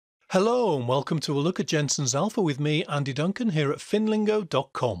Hello and welcome to a look at Jensen's Alpha with me, Andy Duncan, here at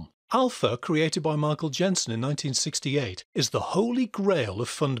FinLingo.com. Alpha, created by Michael Jensen in 1968, is the holy grail of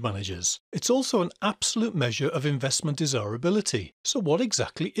fund managers. It's also an absolute measure of investment desirability. So what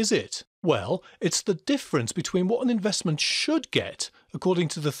exactly is it? Well, it's the difference between what an investment should get, according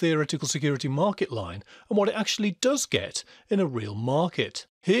to the theoretical security market line, and what it actually does get in a real market.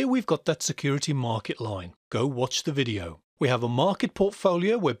 Here we've got that security market line. Go watch the video. We have a market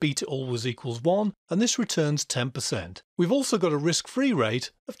portfolio where beta always equals 1, and this returns 10%. We've also got a risk-free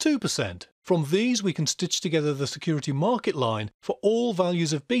rate of 2%. From these we can stitch together the security market line for all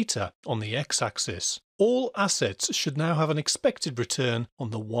values of beta on the x-axis. All assets should now have an expected return on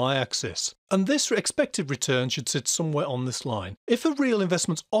the y-axis, and this expected return should sit somewhere on this line. If a real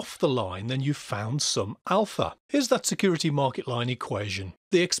investment's off the line, then you've found some alpha. Here's that security market line equation.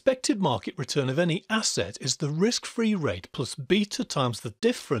 The expected market return of any asset is the risk-free rate plus beta times the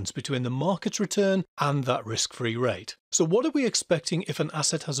difference between the market's return and that risk-free rate. So what are we expecting if an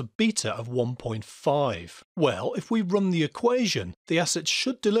asset has a beta of 1.5? Well, if we run the equation, the asset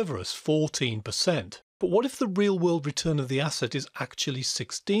should deliver us 14%. But what if the real-world return of the asset is actually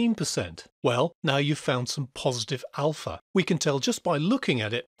 16%? Well, now you've found some positive alpha. We can tell just by looking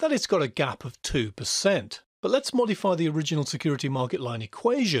at it that it's got a gap of 2%. But let's modify the original security market line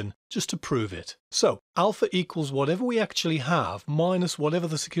equation just to prove it. So, alpha equals whatever we actually have minus whatever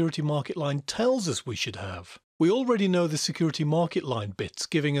the security market line tells us we should have. We already know the security market line bits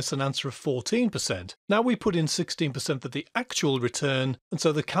giving us an answer of 14%. Now we put in 16% of the actual return, and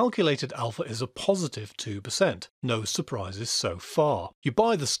so the calculated alpha is a positive 2%. No surprises so far. You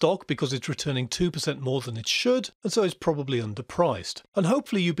buy the stock because it's returning 2% more than it should, and so it's probably underpriced. And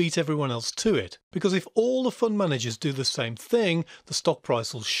hopefully you beat everyone else to it, because if all the fund managers do the same thing, the stock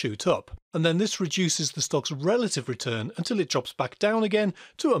price will shoot up. And then this reduces the stock's relative return until it drops back down again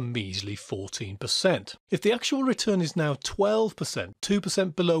to a measly 14%. If the actual return is now 12%,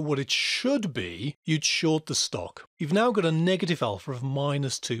 2% below what it should be, you'd short the stock. You've now got a negative alpha of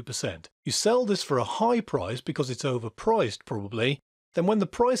minus 2%. You sell this for a high price because it's overpriced probably. Then when the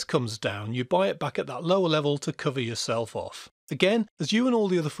price comes down, you buy it back at that lower level to cover yourself off. Again, as you and all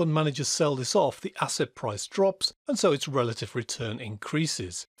the other fund managers sell this off, the asset price drops, and so its relative return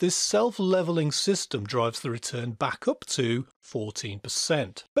increases. This self-leveling system drives the return back up to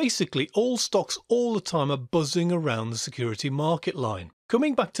 14%. Basically, all stocks all the time are buzzing around the security market line.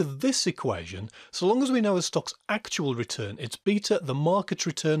 Coming back to this equation, so long as we know a stock's actual return, its beta, the market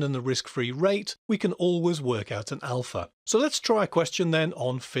return and the risk-free rate, we can always work out an alpha. So let's try a question then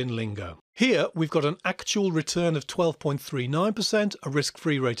on FinLingo. Here we've got an actual return of 12.39%, a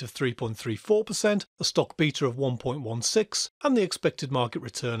risk-free rate of 3.34%, a stock beta of 1.16, and the expected market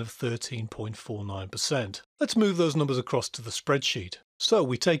return of 13.49%. Let's move those numbers across to the spreadsheet. So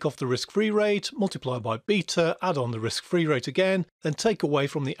we take off the risk-free rate, multiply by beta, add on the risk-free rate again, then take away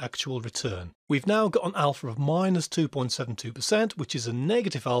from the actual return. We've now got an alpha of minus 2.72%, which is a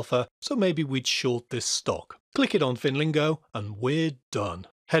negative alpha, so maybe we'd short this stock. Click it on FinLingo and we're done.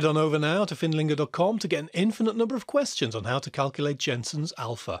 Head on over now to FinLingo.com to get an infinite number of questions on how to calculate Jensen's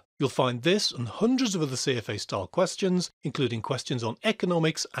Alpha. You'll find this and hundreds of other CFA-style questions, including questions on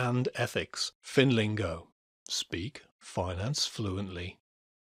economics and ethics. FinLingo. Speak finance fluently.